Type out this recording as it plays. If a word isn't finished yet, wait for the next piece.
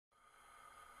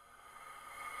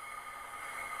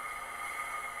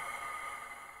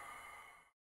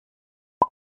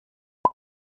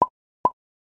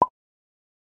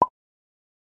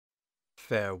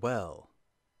Farewell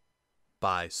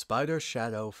by Spider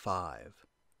Shadow 5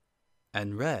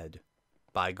 and read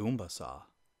by Goombasa.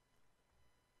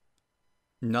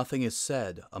 Nothing is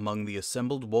said among the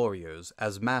assembled warriors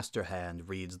as Master Hand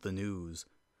reads the news.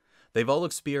 They've all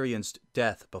experienced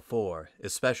death before,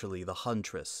 especially the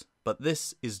Huntress, but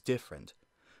this is different.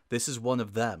 This is one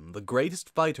of them, the greatest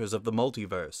fighters of the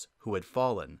multiverse, who had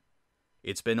fallen.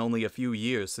 It's been only a few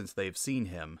years since they've seen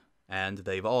him, and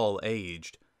they've all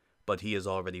aged, but he has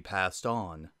already passed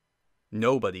on.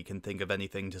 Nobody can think of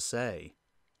anything to say.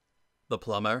 The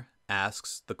plumber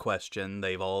asks the question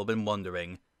they've all been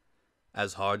wondering.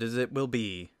 As hard as it will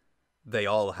be, they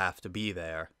all have to be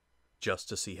there, just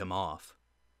to see him off.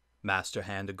 Master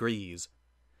Hand agrees.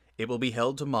 It will be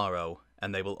held tomorrow,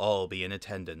 and they will all be in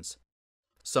attendance.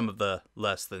 Some of the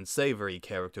less than savory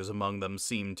characters among them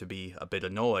seem to be a bit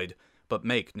annoyed, but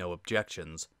make no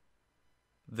objections.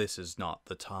 This is not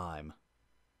the time.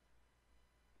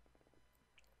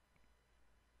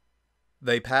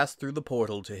 They pass through the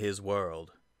portal to his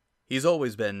world. He's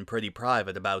always been pretty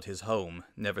private about his home,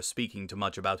 never speaking too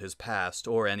much about his past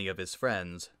or any of his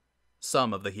friends.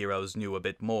 Some of the heroes knew a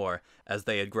bit more, as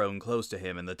they had grown close to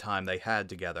him in the time they had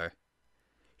together.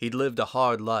 He'd lived a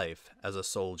hard life as a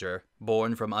soldier,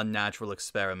 born from unnatural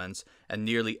experiments, and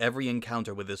nearly every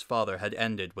encounter with his father had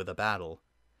ended with a battle.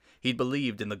 He'd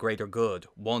believed in the greater good,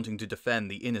 wanting to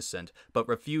defend the innocent, but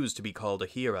refused to be called a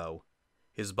hero.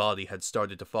 His body had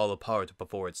started to fall apart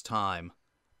before its time,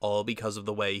 all because of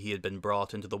the way he had been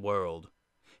brought into the world.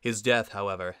 His death,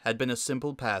 however, had been a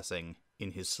simple passing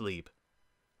in his sleep.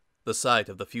 The site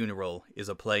of the funeral is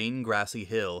a plain, grassy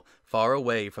hill, far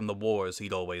away from the wars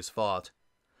he'd always fought.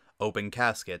 Open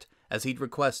casket, as he'd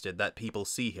requested that people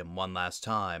see him one last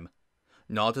time.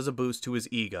 Not as a boost to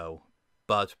his ego,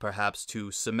 but perhaps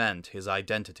to cement his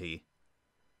identity.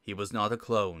 He was not a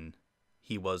clone.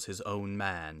 He was his own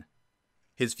man.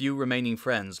 His few remaining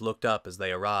friends looked up as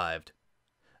they arrived.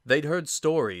 They'd heard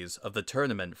stories of the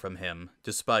tournament from him,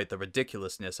 despite the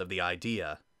ridiculousness of the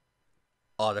idea.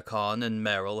 Otacon and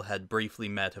Meryl had briefly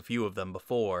met a few of them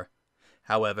before.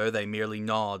 However, they merely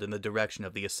nod in the direction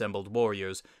of the assembled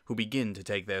warriors, who begin to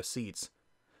take their seats.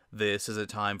 This is a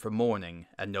time for mourning,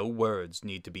 and no words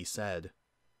need to be said.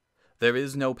 There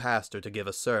is no pastor to give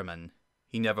a sermon.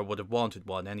 He never would have wanted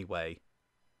one anyway.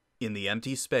 In the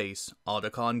empty space,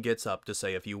 Otacon gets up to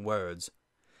say a few words.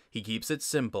 He keeps it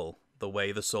simple, the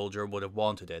way the soldier would have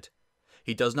wanted it.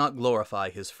 He does not glorify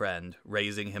his friend,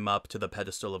 raising him up to the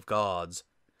pedestal of gods.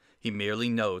 He merely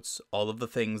notes all of the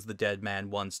things the dead man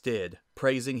once did,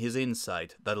 praising his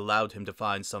insight that allowed him to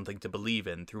find something to believe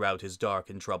in throughout his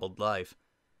dark and troubled life.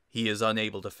 He is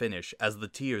unable to finish as the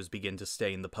tears begin to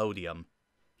stain the podium.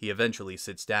 He eventually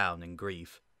sits down in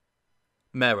grief.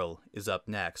 Meryl is up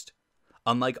next.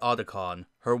 Unlike Otacon,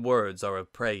 her words are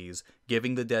of praise,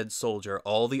 giving the dead soldier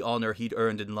all the honor he'd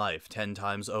earned in life 10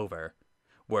 times over.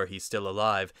 Were he still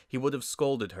alive, he would have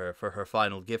scolded her for her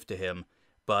final gift to him,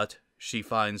 but she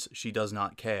finds she does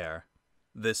not care.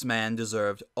 This man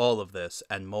deserved all of this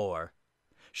and more.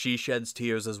 She sheds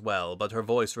tears as well, but her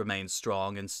voice remains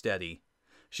strong and steady.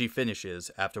 She finishes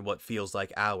after what feels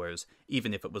like hours,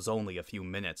 even if it was only a few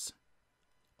minutes.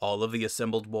 All of the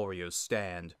assembled warriors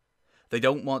stand. They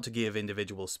don't want to give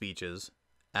individual speeches.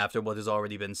 After what has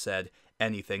already been said,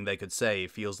 anything they could say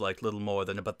feels like little more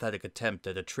than a pathetic attempt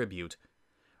at a tribute.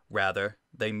 Rather,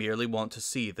 they merely want to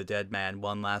see the dead man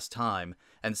one last time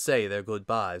and say their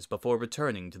goodbyes before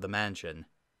returning to the mansion.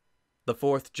 The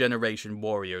 4th-generation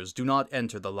warriors do not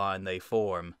enter the line they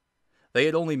form. They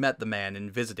had only met the man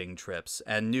in visiting trips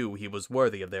and knew he was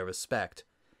worthy of their respect.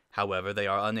 However, they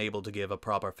are unable to give a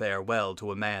proper farewell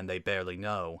to a man they barely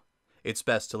know. It's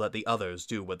best to let the others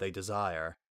do what they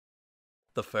desire.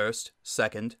 The 1st,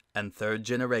 2nd, and 3rd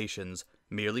generations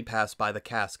merely pass by the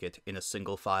casket in a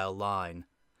single-file line.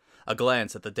 A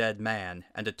glance at the dead man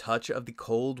and a touch of the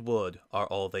cold wood are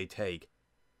all they take.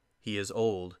 He is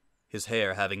old, his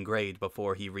hair having grayed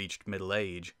before he reached middle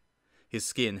age. His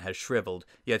skin has shriveled,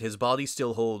 yet his body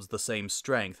still holds the same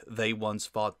strength they once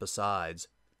fought besides.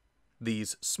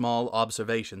 These small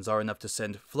observations are enough to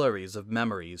send flurries of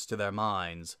memories to their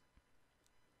minds.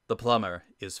 The plumber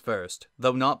is first,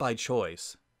 though not by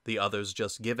choice. The others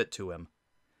just give it to him.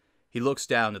 He looks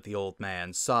down at the old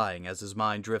man, sighing as his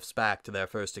mind drifts back to their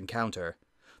first encounter.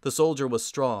 The soldier was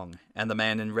strong, and the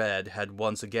man in red had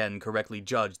once again correctly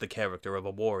judged the character of a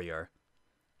warrior.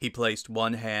 He placed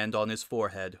one hand on his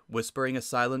forehead, whispering a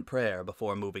silent prayer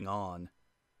before moving on.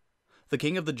 The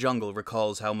king of the jungle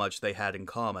recalls how much they had in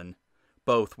common.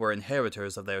 Both were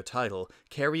inheritors of their title,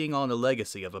 carrying on a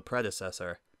legacy of a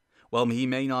predecessor. While he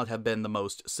may not have been the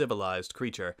most civilized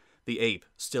creature, the ape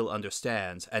still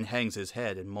understands and hangs his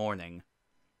head in mourning.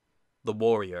 The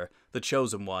warrior, the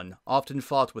chosen one, often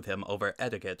fought with him over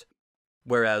etiquette.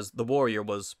 Whereas the warrior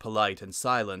was polite and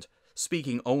silent,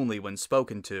 speaking only when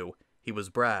spoken to, he was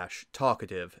brash,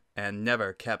 talkative, and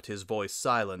never kept his voice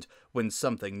silent when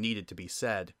something needed to be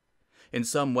said. In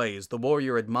some ways, the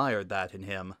warrior admired that in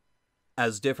him.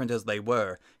 As different as they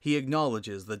were, he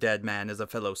acknowledges the dead man as a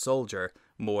fellow soldier,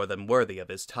 more than worthy of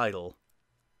his title.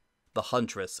 The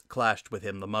huntress clashed with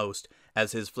him the most,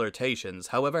 as his flirtations,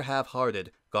 however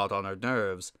half-hearted, got on her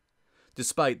nerves.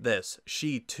 Despite this,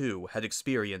 she too had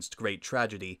experienced great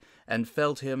tragedy, and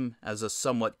felt him as a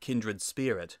somewhat kindred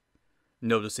spirit.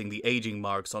 Noticing the aging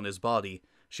marks on his body,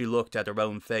 she looked at her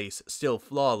own face, still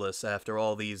flawless after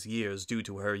all these years due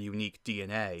to her unique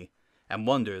DNA, and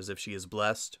wonders if she is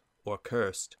blessed or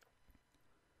cursed.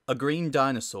 A green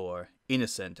dinosaur,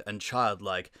 innocent and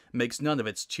childlike, makes none of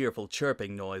its cheerful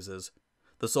chirping noises.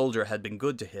 The soldier had been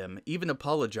good to him, even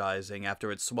apologizing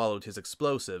after it swallowed his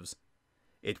explosives.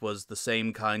 It was the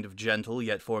same kind of gentle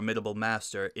yet formidable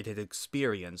master it had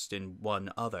experienced in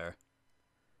one other.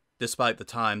 Despite the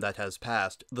time that has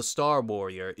passed, the Star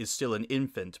Warrior is still an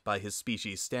infant by his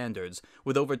species standards,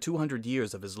 with over 200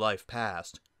 years of his life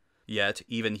past. Yet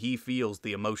even he feels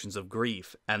the emotions of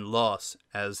grief and loss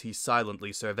as he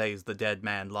silently surveys the dead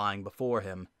man lying before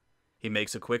him. He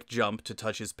makes a quick jump to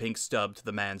touch his pink stub to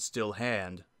the man's still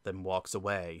hand, then walks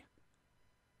away.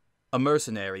 A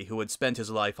mercenary who had spent his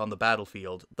life on the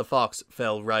battlefield, the fox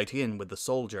fell right in with the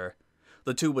soldier.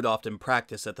 The two would often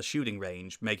practice at the shooting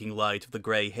range, making light of the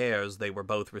gray hairs they were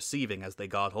both receiving as they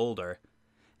got older.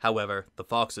 However, the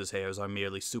fox's hairs are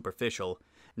merely superficial,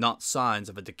 not signs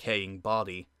of a decaying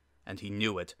body, and he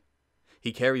knew it.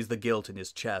 He carries the guilt in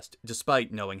his chest,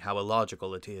 despite knowing how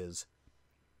illogical it is.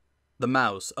 The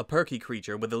mouse, a perky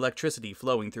creature with electricity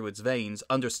flowing through its veins,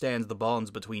 understands the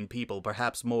bonds between people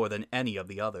perhaps more than any of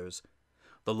the others.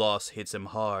 The loss hits him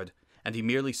hard, and he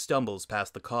merely stumbles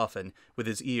past the coffin with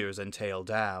his ears and tail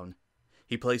down.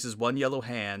 He places one yellow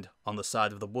hand on the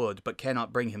side of the wood, but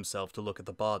cannot bring himself to look at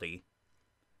the body.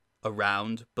 A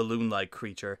round, balloon-like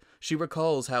creature, she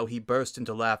recalls how he burst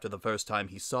into laughter the first time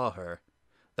he saw her.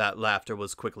 That laughter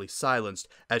was quickly silenced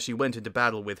as she went into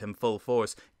battle with him full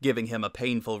force, giving him a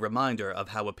painful reminder of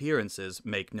how appearances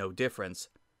make no difference.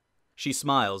 She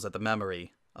smiles at the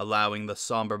memory, allowing the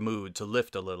somber mood to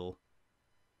lift a little.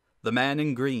 The man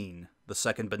in green, the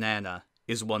second banana,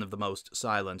 is one of the most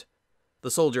silent. The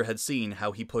soldier had seen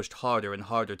how he pushed harder and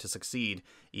harder to succeed,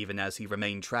 even as he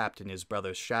remained trapped in his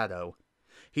brother's shadow.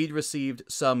 He'd received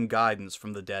some guidance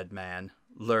from the dead man,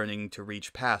 learning to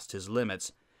reach past his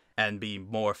limits, and be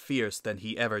more fierce than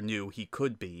he ever knew he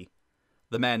could be.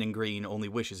 The man in green only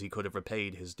wishes he could have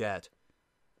repaid his debt.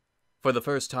 For the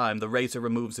first time, the racer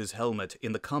removes his helmet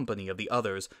in the company of the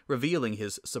others, revealing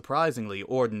his surprisingly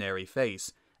ordinary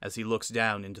face as he looks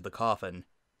down into the coffin.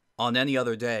 On any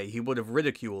other day, he would have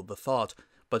ridiculed the thought,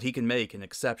 but he can make an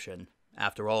exception.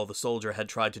 After all, the soldier had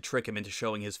tried to trick him into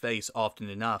showing his face often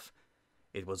enough.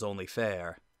 It was only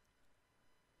fair.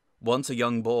 Once a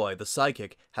young boy, the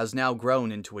psychic has now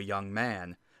grown into a young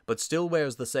man, but still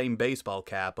wears the same baseball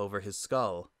cap over his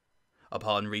skull.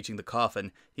 Upon reaching the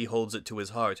coffin, he holds it to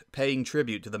his heart, paying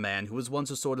tribute to the man who was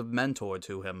once a sort of mentor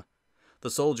to him.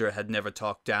 The soldier had never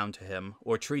talked down to him,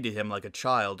 or treated him like a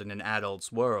child in an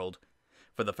adult's world.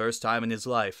 For the first time in his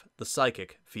life, the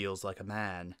psychic feels like a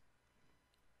man.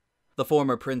 The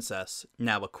former princess,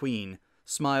 now a queen,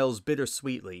 smiles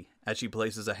bittersweetly as she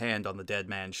places a hand on the dead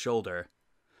man's shoulder.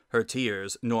 Her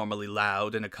tears, normally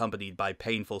loud and accompanied by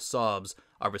painful sobs,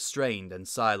 are restrained and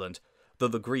silent, though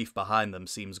the grief behind them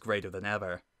seems greater than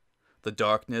ever. The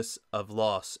darkness of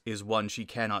loss is one she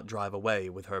cannot drive away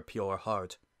with her pure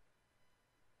heart.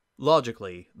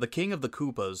 Logically, the king of the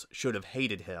Koopas should have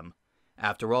hated him.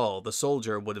 After all, the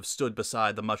soldier would have stood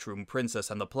beside the mushroom princess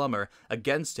and the plumber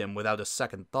against him without a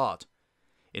second thought.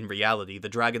 In reality, the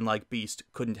dragon-like beast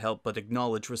couldn't help but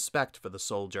acknowledge respect for the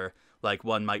soldier, like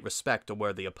one might respect a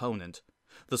worthy opponent.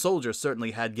 The soldier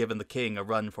certainly had given the king a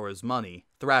run for his money,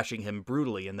 thrashing him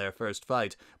brutally in their first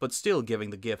fight, but still giving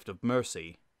the gift of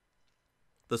mercy.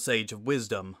 The Sage of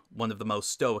Wisdom, one of the most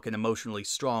stoic and emotionally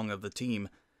strong of the team,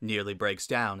 nearly breaks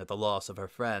down at the loss of her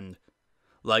friend.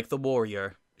 Like the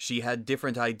warrior, she had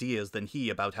different ideas than he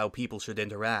about how people should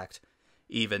interact,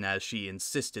 even as she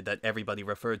insisted that everybody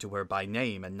referred to her by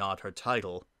name and not her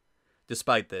title.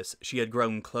 Despite this, she had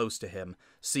grown close to him,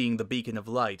 seeing the beacon of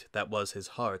light that was his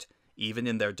heart, even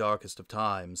in their darkest of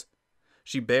times.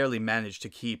 She barely managed to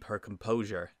keep her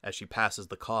composure as she passes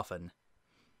the coffin.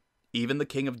 Even the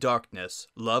King of Darkness,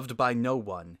 loved by no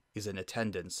one, is in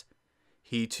attendance.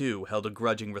 He too held a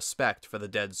grudging respect for the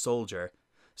dead soldier,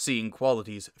 seeing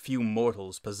qualities few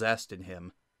mortals possessed in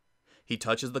him. He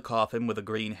touches the coffin with a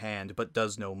green hand but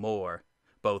does no more,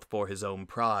 both for his own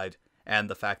pride and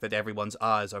the fact that everyone's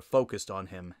eyes are focused on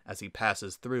him as he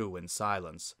passes through in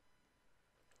silence.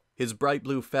 His bright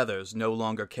blue feathers no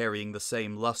longer carrying the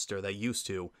same luster they used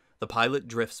to, the pilot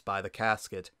drifts by the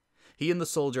casket. He and the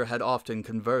soldier had often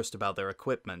conversed about their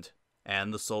equipment,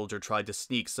 and the soldier tried to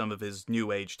sneak some of his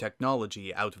new age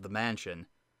technology out of the mansion.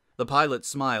 The pilot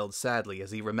smiled sadly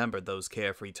as he remembered those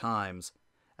carefree times,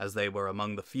 as they were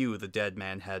among the few the dead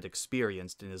man had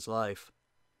experienced in his life.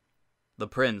 The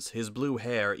prince, his blue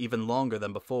hair even longer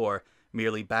than before,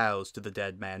 merely bows to the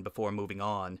dead man before moving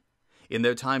on. In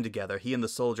their time together, he and the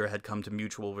soldier had come to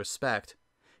mutual respect.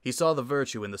 He saw the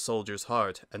virtue in the soldier's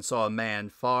heart, and saw a man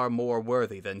far more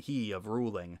worthy than he of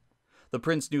ruling. The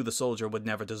prince knew the soldier would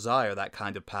never desire that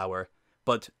kind of power,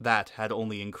 but that had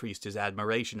only increased his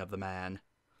admiration of the man.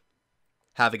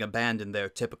 Having abandoned their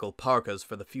typical parkas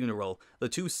for the funeral, the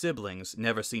two siblings,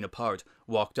 never seen apart,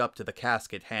 walked up to the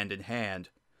casket hand in hand.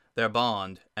 Their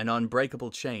bond, an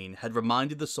unbreakable chain, had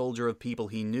reminded the soldier of people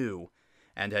he knew,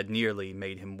 and had nearly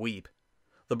made him weep.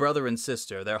 The brother and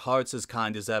sister, their hearts as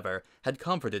kind as ever, had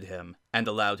comforted him, and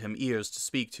allowed him ears to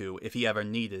speak to if he ever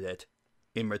needed it.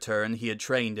 In return, he had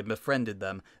trained and befriended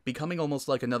them, becoming almost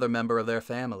like another member of their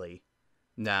family.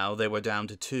 Now they were down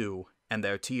to two, and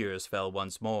their tears fell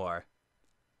once more.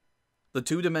 The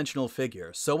two-dimensional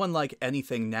figure, so unlike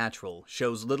anything natural,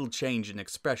 shows little change in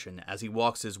expression as he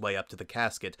walks his way up to the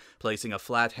casket, placing a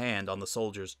flat hand on the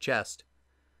soldier's chest.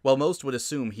 While most would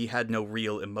assume he had no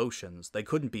real emotions, they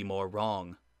couldn't be more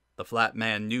wrong. The flat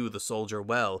man knew the soldier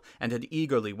well, and had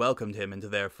eagerly welcomed him into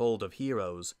their fold of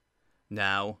heroes.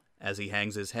 Now, as he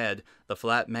hangs his head, the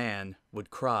flat man would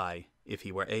cry if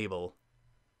he were able.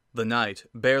 The knight,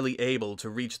 barely able to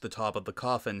reach the top of the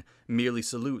coffin, merely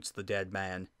salutes the dead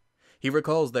man. He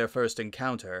recalls their first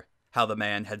encounter, how the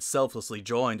man had selflessly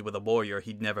joined with a warrior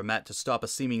he'd never met to stop a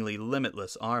seemingly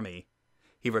limitless army.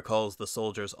 He recalls the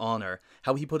soldier's honor,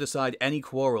 how he put aside any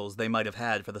quarrels they might have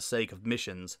had for the sake of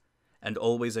missions, and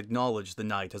always acknowledged the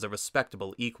knight as a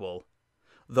respectable equal.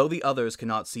 Though the others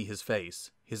cannot see his face,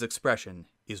 his expression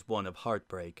is one of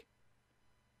heartbreak.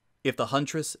 If the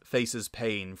huntress faces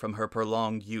pain from her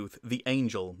prolonged youth, the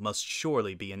angel must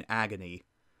surely be in agony.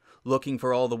 Looking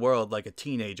for all the world like a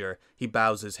teenager, he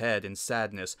bows his head in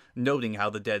sadness, noting how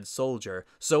the dead soldier,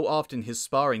 so often his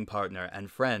sparring partner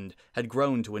and friend, had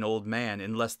grown to an old man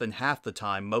in less than half the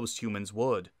time most humans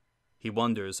would. He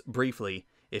wonders, briefly,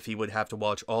 if he would have to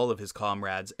watch all of his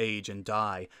comrades age and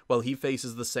die, while he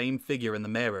faces the same figure in the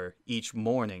mirror each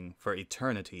morning for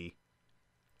eternity.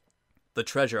 The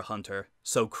treasure hunter,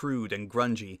 so crude and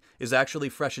grungy, is actually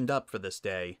freshened up for this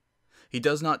day. He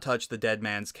does not touch the dead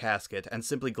man's casket and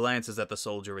simply glances at the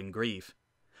soldier in grief.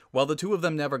 While the two of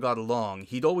them never got along,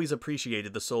 he'd always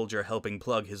appreciated the soldier helping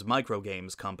plug his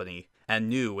microgames company, and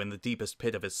knew in the deepest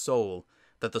pit of his soul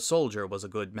that the soldier was a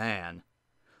good man.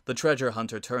 The treasure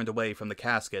hunter turned away from the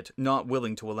casket, not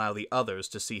willing to allow the others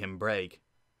to see him break.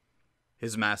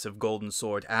 His massive golden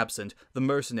sword absent, the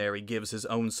mercenary gives his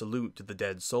own salute to the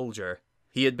dead soldier.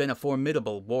 He had been a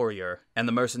formidable warrior, and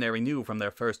the mercenary knew from their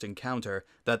first encounter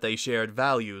that they shared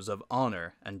values of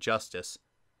honor and justice.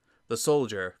 The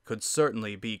soldier could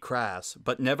certainly be crass,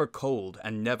 but never cold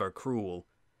and never cruel.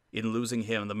 In losing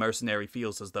him, the mercenary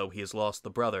feels as though he has lost the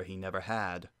brother he never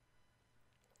had.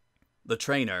 The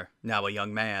trainer, now a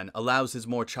young man, allows his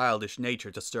more childish nature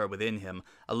to stir within him,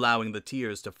 allowing the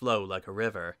tears to flow like a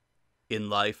river. In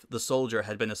life, the soldier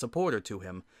had been a supporter to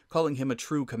him, calling him a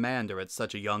true commander at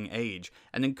such a young age,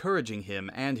 and encouraging him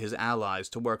and his allies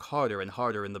to work harder and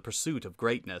harder in the pursuit of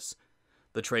greatness.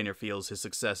 The trainer feels his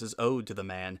success is owed to the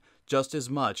man, just as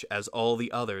much as all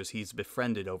the others he's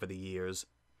befriended over the years.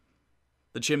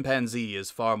 The chimpanzee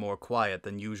is far more quiet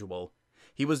than usual.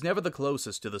 He was never the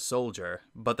closest to the soldier,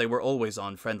 but they were always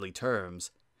on friendly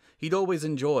terms. He'd always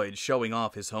enjoyed showing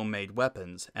off his homemade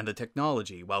weapons, and the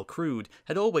technology, while crude,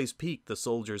 had always piqued the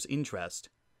soldier's interest.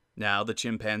 Now the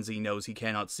chimpanzee knows he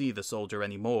cannot see the soldier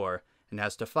anymore, and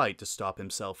has to fight to stop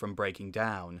himself from breaking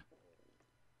down.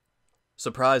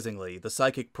 Surprisingly, the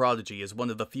psychic prodigy is one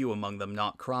of the few among them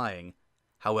not crying.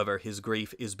 However, his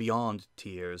grief is beyond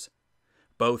tears.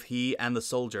 Both he and the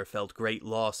soldier felt great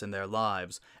loss in their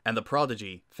lives, and the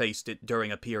prodigy faced it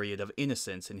during a period of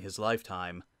innocence in his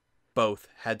lifetime. Both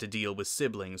had to deal with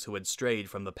siblings who had strayed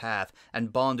from the path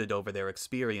and bonded over their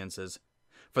experiences.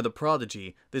 For the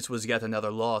prodigy, this was yet another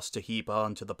loss to heap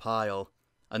onto the pile,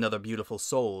 another beautiful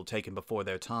soul taken before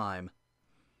their time.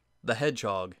 The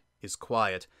hedgehog is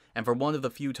quiet, and for one of the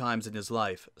few times in his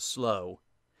life, slow.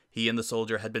 He and the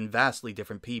soldier had been vastly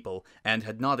different people, and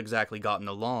had not exactly gotten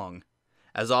along.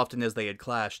 As often as they had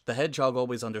clashed, the hedgehog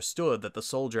always understood that the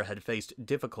soldier had faced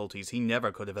difficulties he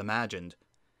never could have imagined.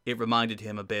 It reminded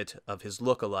him a bit of his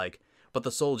look-alike, but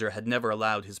the soldier had never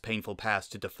allowed his painful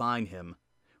past to define him.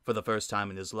 For the first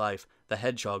time in his life, the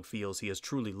hedgehog feels he has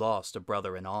truly lost a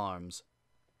brother in arms.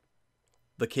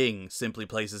 The king simply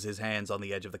places his hands on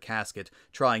the edge of the casket,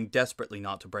 trying desperately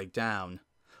not to break down.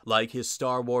 Like his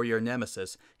Star Warrior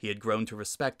nemesis, he had grown to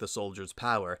respect the soldier's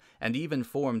power, and even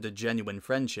formed a genuine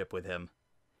friendship with him.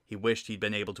 He wished he'd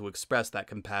been able to express that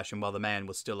compassion while the man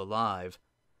was still alive.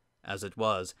 As it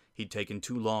was, he'd taken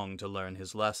too long to learn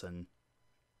his lesson.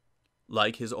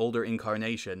 Like his older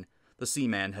incarnation, the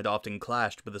seaman had often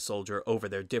clashed with the soldier over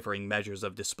their differing measures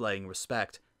of displaying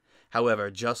respect.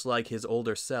 However, just like his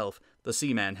older self, the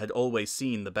seaman had always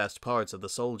seen the best parts of the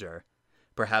soldier.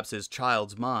 Perhaps his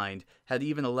child's mind had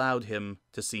even allowed him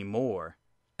to see more,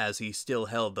 as he still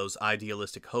held those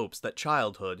idealistic hopes that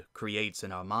childhood creates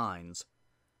in our minds.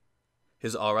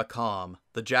 His aura calm,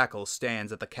 the jackal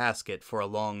stands at the casket for a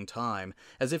long time,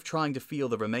 as if trying to feel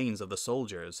the remains of the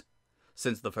soldiers.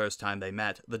 Since the first time they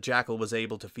met, the jackal was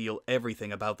able to feel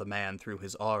everything about the man through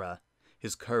his aura,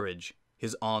 his courage,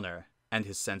 his honor, and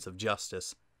his sense of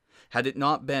justice. Had it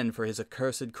not been for his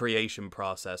accursed creation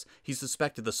process, he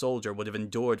suspected the soldier would have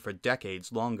endured for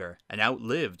decades longer, and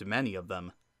outlived many of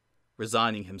them.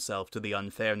 Resigning himself to the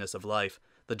unfairness of life,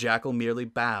 the jackal merely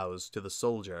bows to the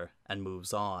soldier and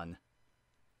moves on.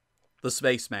 The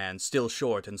spaceman, still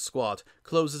short and squat,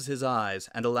 closes his eyes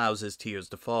and allows his tears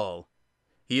to fall.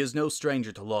 He is no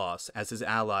stranger to loss, as his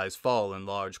allies fall in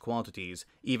large quantities,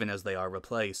 even as they are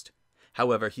replaced.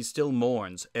 However, he still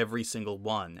mourns every single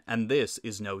one, and this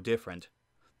is no different.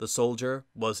 The soldier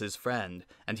was his friend,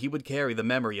 and he would carry the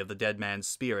memory of the dead man's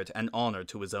spirit and honor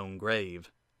to his own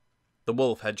grave. The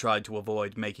wolf had tried to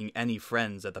avoid making any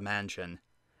friends at the mansion.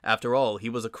 After all, he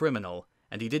was a criminal,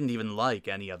 and he didn't even like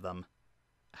any of them.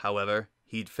 However,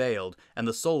 he'd failed, and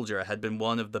the soldier had been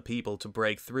one of the people to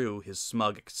break through his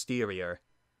smug exterior.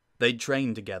 They'd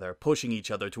trained together, pushing each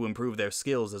other to improve their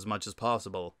skills as much as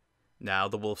possible. Now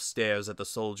the wolf stares at the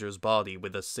soldier's body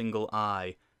with a single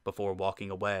eye before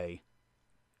walking away.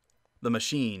 The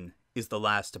machine is the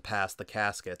last to pass the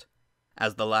casket.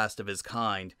 As the last of his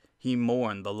kind, he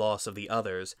mourned the loss of the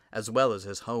others as well as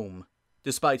his home.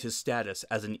 Despite his status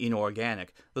as an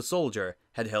inorganic, the soldier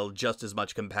had held just as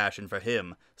much compassion for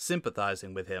him,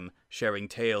 sympathizing with him, sharing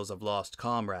tales of lost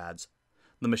comrades.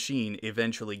 The machine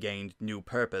eventually gained new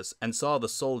purpose and saw the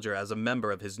soldier as a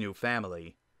member of his new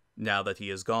family. Now that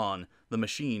he is gone, the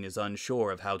machine is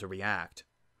unsure of how to react.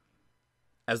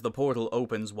 As the portal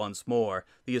opens once more,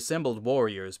 the assembled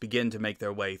warriors begin to make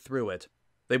their way through it.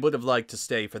 They would have liked to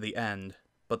stay for the end,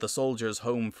 but the soldiers'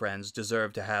 home friends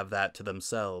deserve to have that to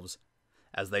themselves.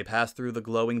 As they pass through the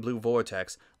glowing blue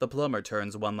vortex, the plumber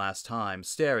turns one last time,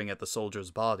 staring at the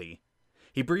soldier's body.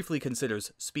 He briefly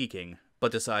considers speaking,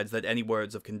 but decides that any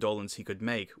words of condolence he could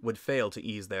make would fail to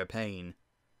ease their pain.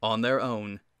 On their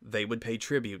own, they would pay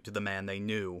tribute to the man they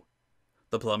knew.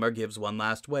 The plumber gives one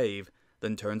last wave,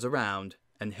 then turns around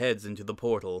and heads into the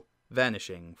portal,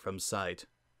 vanishing from sight.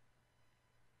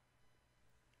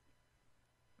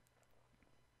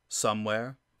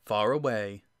 Somewhere, far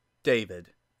away,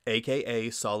 David, aka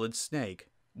Solid Snake,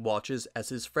 watches as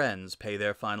his friends pay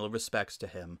their final respects to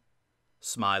him.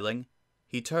 Smiling,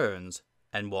 he turns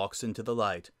and walks into the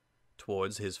light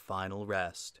towards his final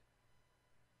rest.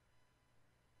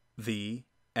 The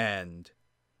end.